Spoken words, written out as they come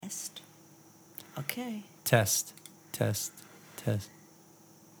Okay. Test.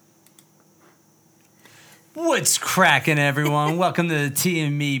 What's cracking, everyone? Welcome to the T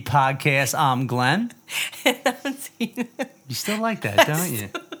and Me podcast. I'm Glenn. You still like that, don't you?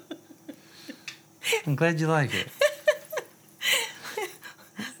 I'm glad you like it.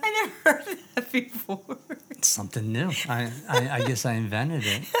 I never heard that before. It's something new. I guess I invented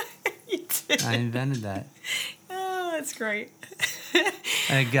it. You did. I invented that. Oh, that's great.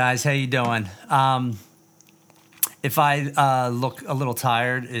 Hey guys, how you doing? If I look a little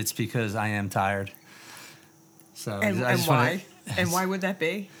tired, it's because I am tired. So And why? And why would that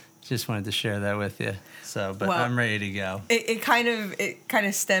be? Just wanted to share that with you. So, but Well, I'm ready to go. It kind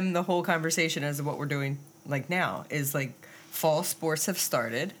of stemmed the whole conversation as to what we're doing like now is like fall sports have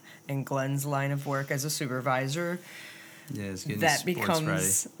started, and Glenn's line of work as a supervisor. Yeah, it's getting That sports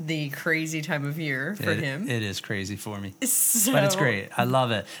becomes the crazy time of year for him. It is crazy for me. So, But it's great. I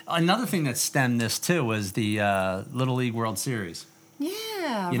love it. Another thing that stemmed this too was the Little League World Series.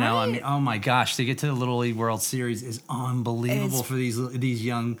 Yeah, You know, right? I mean, oh my gosh, to get to the Little League World Series is unbelievable for these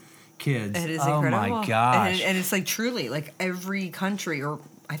young kids. It is oh incredible. My gosh. And it's like truly, like every country, or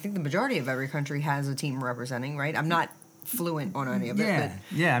I think the majority of every country has a team representing, right? I'm not fluent on any of it, but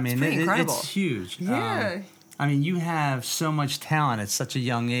yeah. I mean, pretty incredible. it's huge. Yeah. I mean, you have so much talent at such a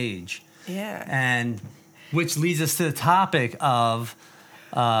young age. Yeah. And which leads us to the topic of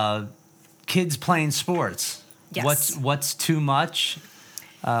kids playing sports. Yes. What's too much?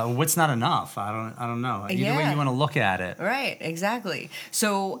 What's not enough? I don't know. Either way you want to look at it. Right, exactly.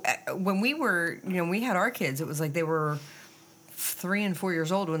 So when we were, we had our kids, it was like they were 3 and 4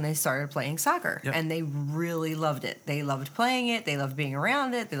 years old when they started playing soccer. Yep. And they really loved it. They loved playing it. They loved being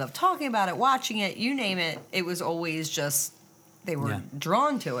around it. They loved talking about it, watching it, you name it. It was always just, they were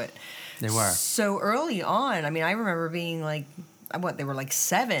drawn to it. They were. So early on, I mean, I remember being like, they were like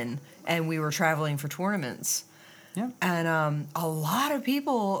 7 and we were traveling for tournaments. Yeah. And a lot of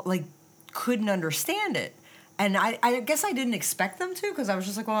people like couldn't understand it. And I guess I didn't expect them to, because I was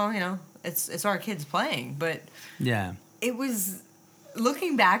just like, well, it's our kids playing. But yeah, it was,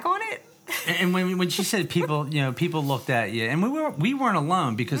 looking back on it. And when she said people, people looked at you, and we weren't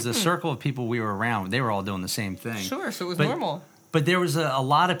alone, because the circle of people we were around, they were all doing the same thing. Sure, so it was normal. But there was a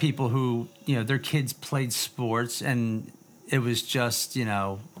lot of people who, their kids played sports, and it was just,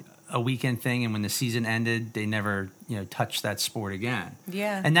 a weekend thing, and when the season ended, they never, touched that sport again.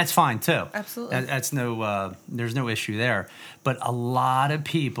 Yeah. And that's fine too. Absolutely. That's there's no issue there. But a lot of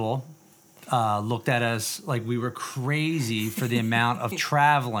people looked at us like we were crazy for the amount of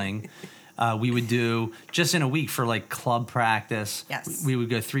traveling we would do just in a week for like club practice. Yes. We would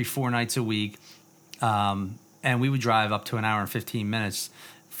go 3-4 nights a week, and we would drive up to an hour and 15 minutes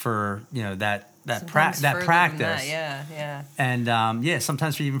for that practice. That, yeah. And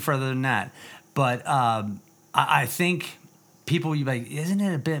sometimes even further than that. But I think people would be like, "Isn't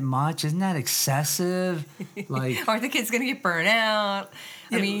it a bit much? Isn't that excessive? Like, aren't the kids going to get burnt out?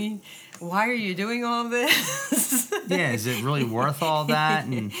 I mean, why are you doing all this?" Yeah, is it really worth all that?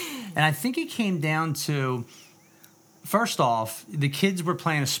 And I think it came down to, first off, the kids were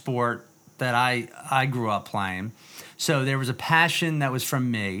playing a sport that I grew up playing. So there was a passion that was from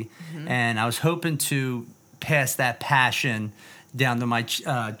me, and I was hoping to pass that passion down to my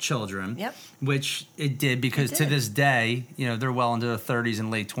children, which it did, because to this day, they're well into their 30s and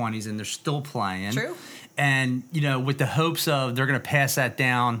late 20s, and they're still playing. True. And, with the hopes of they're going to pass that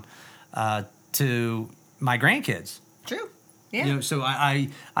down to my grandkids. True. Yeah. So I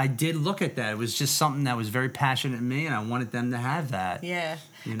did look at that. It was just something that was very passionate in me, and I wanted them to have that. Yeah.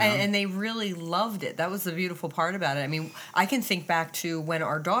 And they really loved it. That was the beautiful part about it. I mean, I can think back to when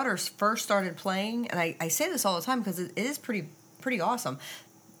our daughters first started playing, and I say this all the time because it is pretty awesome.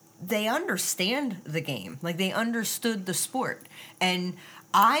 They understand the game. Like, they understood the sport. And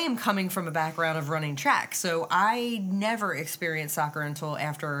I am coming from a background of running track, so I never experienced soccer until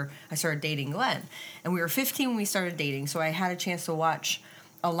after I started dating Glenn. And we were 15 when we started dating, so I had a chance to watch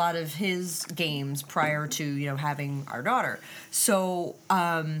a lot of his games prior to, having our daughter. So,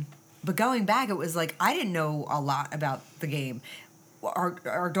 but going back, it was like I didn't know a lot about the game.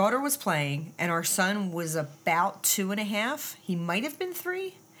 Our daughter was playing, and our son was about 2.5. He might have been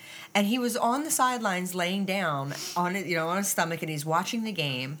 3. And he was on the sidelines laying down on it, on his stomach, and he's watching the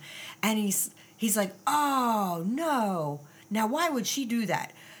game. And he's like, "Oh, no. Now, why would she do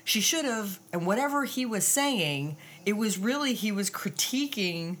that? She should have." And whatever he was saying, it was really, he was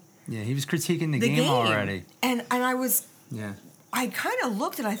critiquing. Yeah, he was critiquing the game already. And I was, yeah. I kind of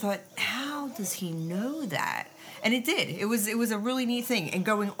looked and I thought, how does he know that? And it did. It was a really neat thing. And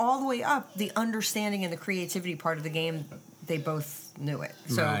going all the way up, the understanding and the creativity part of the game, they both just knew it.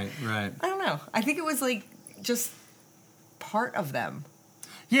 So right. I don't know. I think it was like just part of them.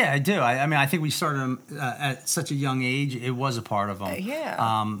 Yeah, I do. I mean, I think we started them at such a young age. It was a part of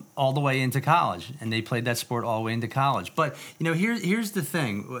them. All the way into college, and they played that sport all the way into college. But here's the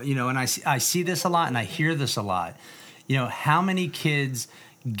thing. And I see this a lot, and I hear this a lot. How many kids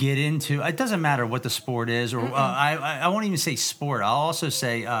get into? It doesn't matter what the sport is, or I won't even say sport. I'll also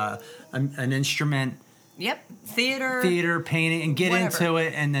say an instrument. Yep, theater, painting, and get whatever. into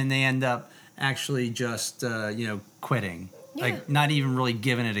it, and then they end up actually just quitting. Yeah. Like not even really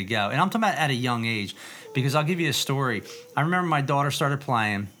giving it a go. And I'm talking about at a young age, because I'll give you a story. I remember my daughter started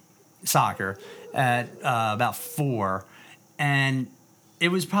playing soccer at about 4, and it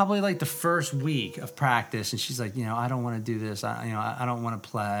was probably like the first week of practice, and she's like, I don't want to do this. I don't want to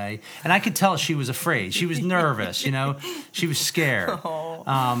play. And I could tell she was afraid. She was nervous. She was scared.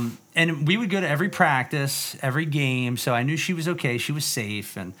 And we would go to every practice, every game, so I knew she was okay. She was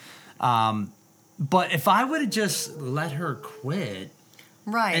safe, and. But if I would have just let her quit,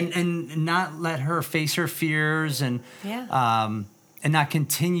 right, and not let her face her fears, and not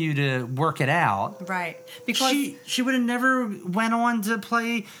continue to work it out, right, because she would have never went on to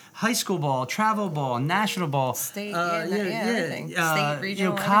play high school ball, travel ball, national ball, state, everything, state,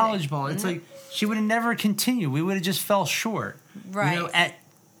 regional, college everything. ball. It's like she would have never continued. We would have just fell short, right, at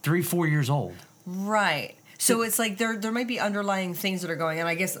 3-4 years old, right. So it's like there might be underlying things that are going on.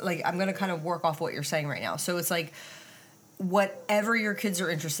 I guess like I'm going to kind of work off what you're saying right now. So it's like whatever your kids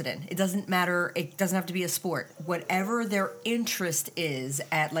are interested in. It doesn't matter. It doesn't have to be a sport. Whatever their interest is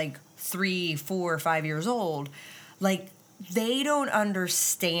at like 3, 4, 5 years old, like they don't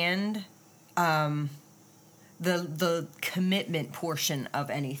understand the commitment portion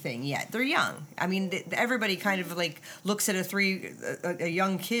of anything yet. They're young. I mean, everybody kind of like looks at a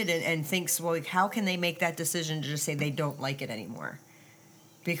young kid and thinks, well, like, how can they make that decision to just say they don't like it anymore?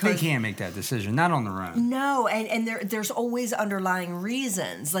 Because they can't make that decision, not on their own. No, and there's always underlying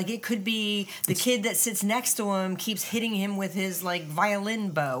reasons. Like it could be the kid that sits next to him keeps hitting him with his like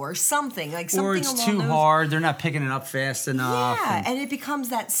violin bow or something. Like something or it's along too those... hard. They're not picking it up fast enough. Yeah, and it becomes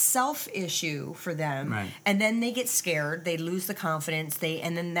that self issue for them. Right. And then they get scared. They lose the confidence.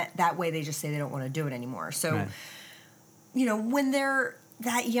 And then that way they just say they don't want to do it anymore. So, right. When they're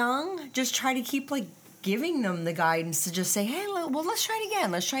that young, just try to keep like giving them the guidance to just say, hey, well, let's try it again.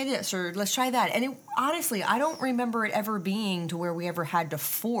 Let's try this or let's try that. And honestly, I don't remember it ever being to where we ever had to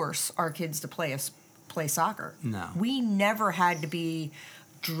force our kids to play soccer. No. We never had to be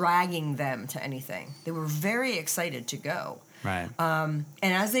dragging them to anything. They were very excited to go. Right. And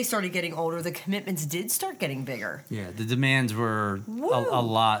as they started getting older, the commitments did start getting bigger. Yeah, the demands were a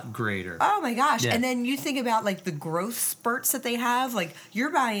lot greater. Oh my gosh. Yeah. And then you think about like the growth spurts that they have. Like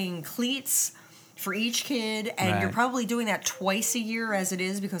you're buying cleats for each kid, and right. you're probably doing that twice a year as it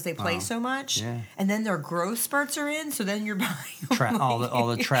is because they play so much. Yeah. And then their growth spurts are in, so then you're buying all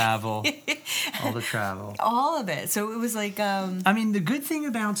the travel, all the travel, all of it. So it was like. I mean, the good thing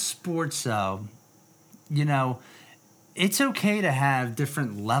about sports, though, it's okay to have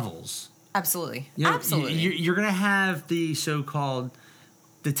different levels. Absolutely, absolutely. You're going to have the so-called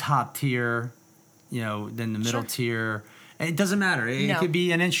the top tier, then the middle tier. And it doesn't matter. It could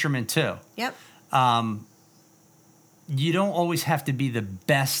be an instrument too. Yep. You don't always have to be the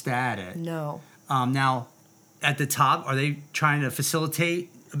best at it. No. Now, at the top, are they trying to facilitate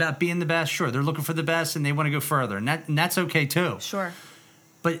about being the best? Sure, they're looking for the best, and they want to go further, and that's okay too. Sure.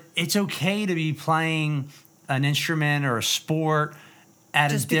 But it's okay to be playing an instrument or a sport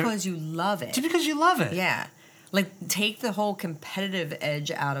just because you love it. Just because you love it. Yeah. Like, take the whole competitive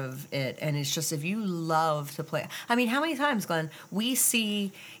edge out of it, and it's just if you love to play. I mean, how many times, Glenn, we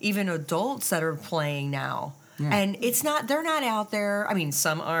see even adults that are playing now, and they're not out there. I mean,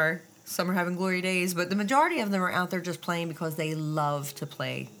 some are having glory days, but the majority of them are out there just playing because they love to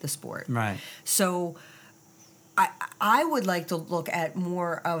play the sport. Right. So I would like to look at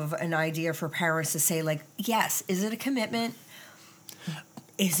more of an idea for parents to say, like, yes, is it a commitment?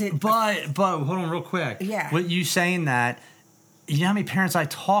 Is it? But hold on real quick. Yeah. What you saying that, you know how many parents I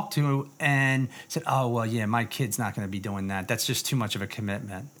talked to and said, oh, well, yeah, my kid's not going to be doing that. That's just too much of a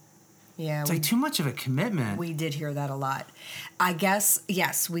commitment. Yeah. It's like too much of a commitment. We did hear that a lot. I guess,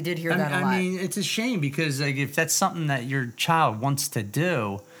 yes, we did hear that a lot. I mean, it's a shame because like if that's something that your child wants to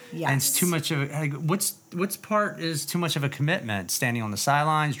do, and it's too much of a, like, what's part is too much of a commitment? Standing on the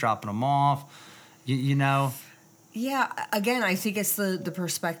sidelines, dropping them off, you know? Yeah, again, I think it's the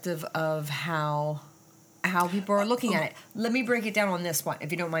perspective of how people are looking at it. Let me break it down on this one,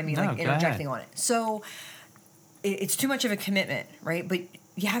 if you don't mind me interjecting on it. So it's too much of a commitment, right? But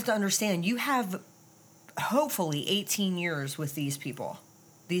you have to understand, you have hopefully 18 years with these people,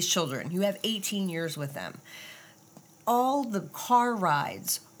 these children. You have 18 years with them. All the car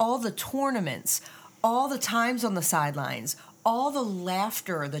rides, all the tournaments, all the times on the sidelines, all the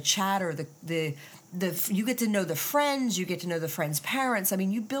laughter, the chatter, the you get to know the friends, you get to know the friends' parents. I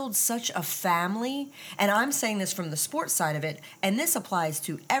mean, you build such a family. And I'm saying this from the sports side of it, and this applies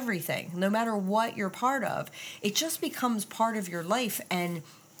to everything, no matter what you're part of. It just becomes part of your life, and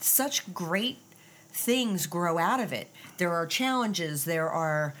such great things grow out of it. There are challenges, there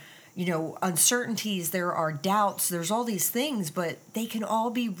are, uncertainties, there are doubts, there's all these things, but they can all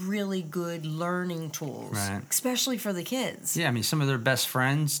be really good learning tools, right, especially for the kids. Yeah, I mean, some of their best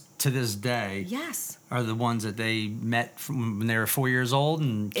friends to this day, yes, are the ones that they met from when they were 4 years old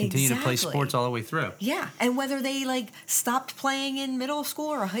and continue to play sports all the way through. Yeah, and whether they stopped playing in middle school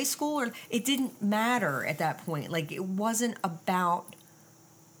or high school, or it didn't matter at that point. It wasn't about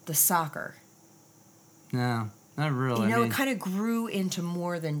the soccer. No, not really. It kind of grew into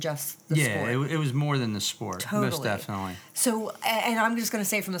more than just the sport. Yeah, it was more than the sport. Totally. Most definitely. So, and I'm just going to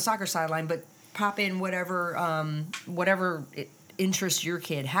say from the soccer sideline, but pop in whatever interest your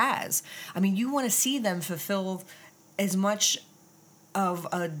kid has. I mean, you want to see them fulfill as much of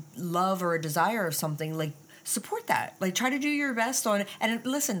a love or a desire of something. Support that. Try to do your best on it. And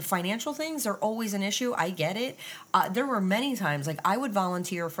listen, financial things are always an issue. I get it. There were many times, I would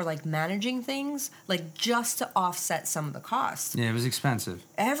volunteer for, managing things, just to offset some of the costs. Yeah, it was expensive.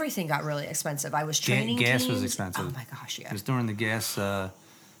 Everything got really expensive. I was training gas teams. was expensive. Oh, my gosh, yeah. It was during the gas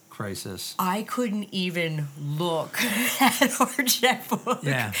crisis. I couldn't even look at our checkbook.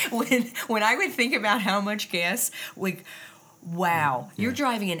 Yeah. When I would think about how much gas, wow, you're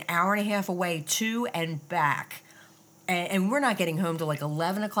driving an hour and a half away to and back, and we're not getting home till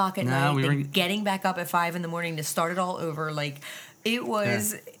 11 o'clock at night. We were getting back up at 5 in the morning to start it all over. It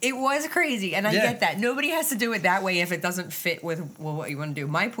was crazy, and I get that. Nobody has to do it that way if it doesn't fit with what you want to do.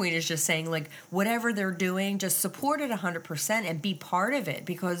 My point is just saying, whatever they're doing, just support it 100% and be part of it,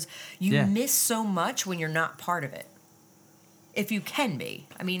 because you miss so much when you're not part of it. If you can be.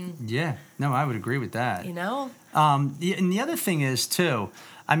 I mean... Yeah. No, I would agree with that. And the other thing is, too,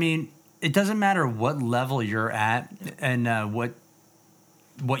 I mean, it doesn't matter what level you're at and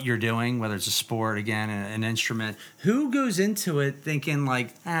what you're doing, whether it's a sport, again, an instrument. Who goes into it thinking, I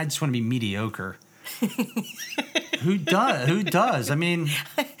just want to be mediocre? Who does? I mean...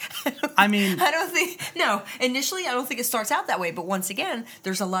 I don't think... No, initially, I don't think it starts out that way. But once again,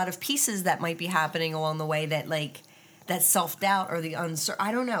 there's a lot of pieces that might be happening along the way that, that self-doubt or the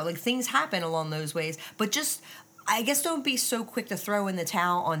I don't know, things happen along those ways, but just, I guess, don't be so quick to throw in the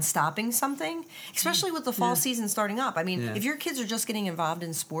towel on stopping something, especially with the fall season starting up. I mean, if your kids are just getting involved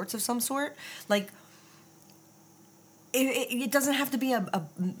in sports of some sort, it doesn't have to be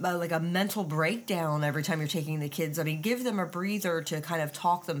a mental breakdown every time you're taking the kids. I mean, give them a breather to kind of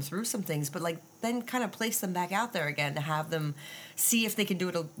talk them through some things, but then kind of place them back out there again to have them see if they can do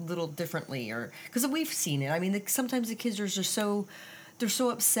it a little differently, or because we've seen it. I mean, sometimes the kids are just they're so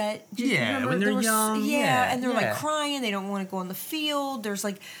upset. When they're young. And they're crying. They don't want to go on the field. There's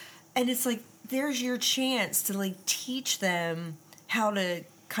and it's there's your chance to teach them how to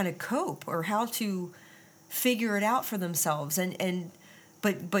kind of cope or how to figure it out for themselves,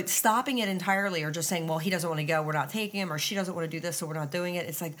 but stopping it entirely, or just saying, well, he doesn't want to go, we're not taking him, or she doesn't want to do this, so we're not doing it.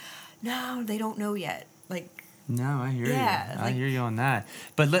 It's no, they don't know yet. No, I hear you. I hear you on that.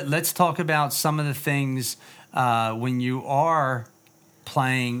 But let's talk about some of the things when you are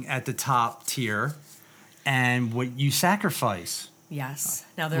playing at the top tier and what you sacrifice. Yes.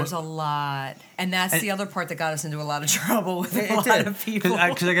 Now, there's a lot. And that's the other part that got us into a lot of trouble with a lot of people.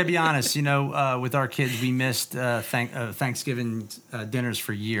 Because I got to be honest, with our kids, we missed Thanksgiving dinners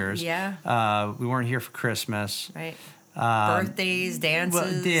for years. Yeah. We weren't here for Christmas. Right. Birthdays,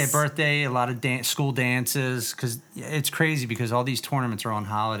 dances. Birthday, a lot of school dances, because it's crazy because all these tournaments are on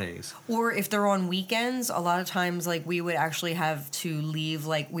holidays. Or if they're on weekends, a lot of times we would actually have to leave,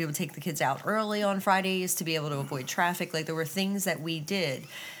 we would take the kids out early on Fridays to be able to avoid traffic. There were things that we did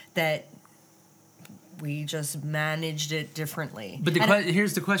that we just managed it differently. But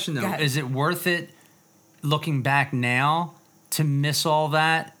here's the question, though. Is it worth it, looking back now, to miss all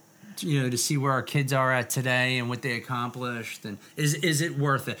that? To see where our kids are at today and what they accomplished, and is it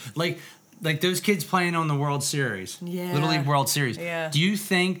worth it? Like those kids playing on the World Series, Little League World Series. Yeah. Do you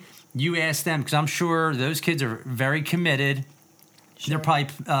think you asked them? Because I'm sure those kids are very committed. Sure. They're probably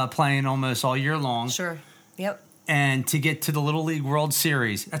playing almost all year long. Sure. Yep. And to get to the Little League World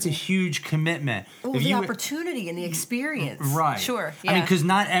Series, that's a huge commitment. Oh, the opportunity and the experience. Right. Sure. Yeah. I mean, because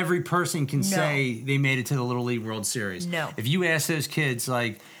not every person can say they made it to the Little League World Series. No. If you ask those kids,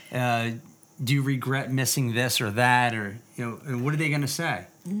 do you regret missing this or that, or and what are they going to say?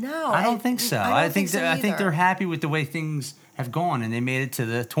 No, I don't think so. I don't think so I think either. they're happy with the way things have gone, and they made it to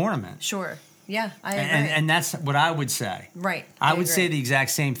the tournament. Sure. Yeah, I agree. And that's what I would say. Right. I would agree. say the exact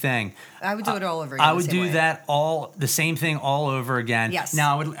same thing. I would do it all over again. I would the same do way. that the same thing all over again. Yes.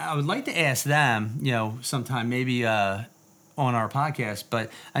 Now I would like to ask them, sometime maybe on our podcast, but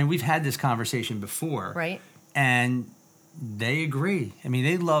I mean we've had this conversation before. Right. And they agree. I mean,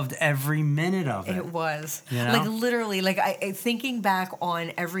 they loved every minute of it. It was You know? like literally, like I thinking back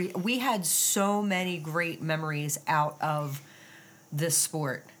on we had so many great memories out of this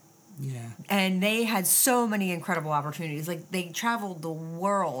sport. Yeah. And they had so many incredible opportunities. Like they traveled the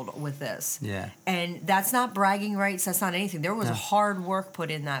world with this. Yeah. And that's not bragging rights. That's not anything. There was No. hard work put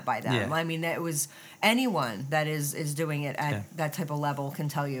in that by them. Yeah. I mean, that was anyone that is doing it at Yeah. that type of level can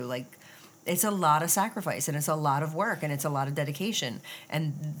tell you, like, it's a lot of sacrifice and it's a lot of work and it's a lot of dedication.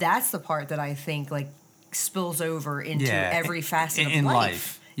 And that's the part that I think like spills over into every facet of in life.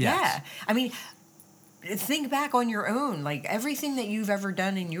 life. Yes. Yeah. I mean, think back on your own, like everything that you've ever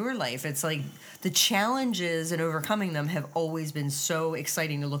done in your life. It's like the challenges and overcoming them have always been so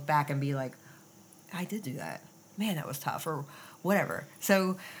exciting to look back and be like, I did do that. Man, that was tough or whatever.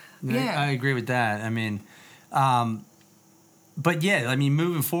 So, yeah. I agree with that. I mean, but yeah, I mean,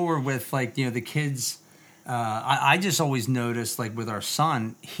 moving forward with like, the kids, I just always noticed like with our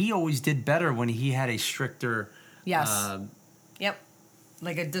son, he always did better when he had a stricter. Yes. Yep.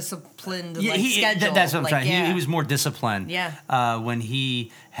 Like a disciplined Yeah, schedule. that's what I'm like, saying. Yeah. He was more disciplined. Yeah. When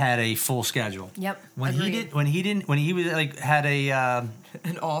he had a full schedule. Yep. When Agreed. when he was like had a.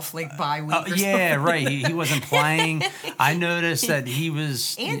 An off like bye week. Or Yeah, something. right. He wasn't playing. I noticed that he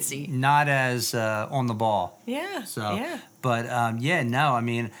was Antsy. not as on the ball. Yeah. So, yeah. but no, I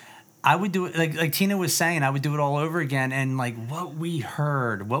mean, I would do it like Tina was saying. I would do it all over again, and like what we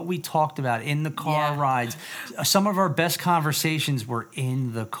heard, what we talked about in the car Yeah. rides. Some of our best conversations were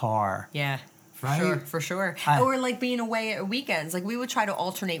in the car. Yeah. Right? Sure, for sure. Or like being away at weekends. Like we would try to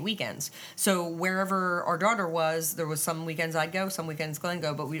alternate weekends. So wherever our daughter was, there was some weekends I'd go, some weekends Glenn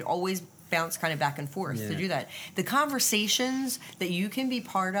go, but we'd always bounce kind of back and forth to Yeah. do that. The conversations that you can be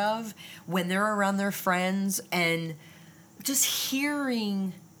part of when they're around their friends and just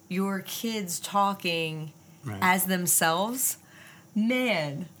hearing your kids talking Right. as themselves.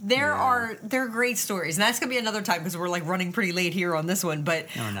 Man, they're great stories. And that's going to be another time because we're like running pretty late here on this one, but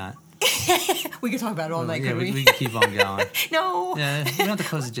No, we're not. we could talk about it all night, Yeah, couldn't we? we can keep on going. No. Yeah, we don't have to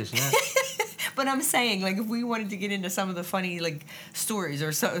close it just yet. But I'm saying, like, if we wanted to get into some of the funny, like, stories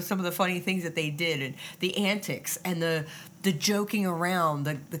or some of the funny things that they did and the antics and the joking around,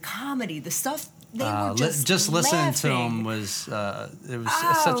 the comedy, the stuff, they were just listening to laughing. them was it was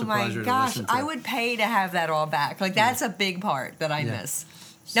Oh, such a my pleasure gosh. to listen to. I would pay to have that all back. Like, that's a big part that I miss.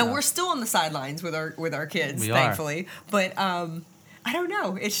 Now, So- we're still on the sidelines with our kids, We are. thankfully. But I don't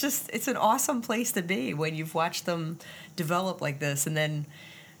know. It's an awesome place to be when you've watched them develop like this, and then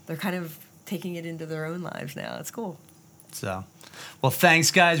they're kind of taking it into their own lives now. It's cool. So, well,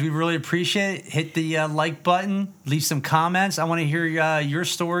 thanks, guys. We really appreciate it. Hit the like button. Leave some comments. I want to hear your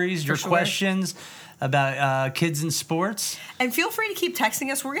stories, your sure. questions about kids in sports. And feel free to keep texting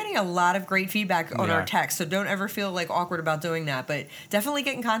us. We're getting a lot of great feedback on We our are. text, so don't ever feel like awkward about doing that. But definitely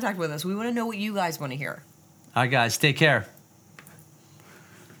get in contact with us. We want to know what you guys want to hear. All right, guys. Take care.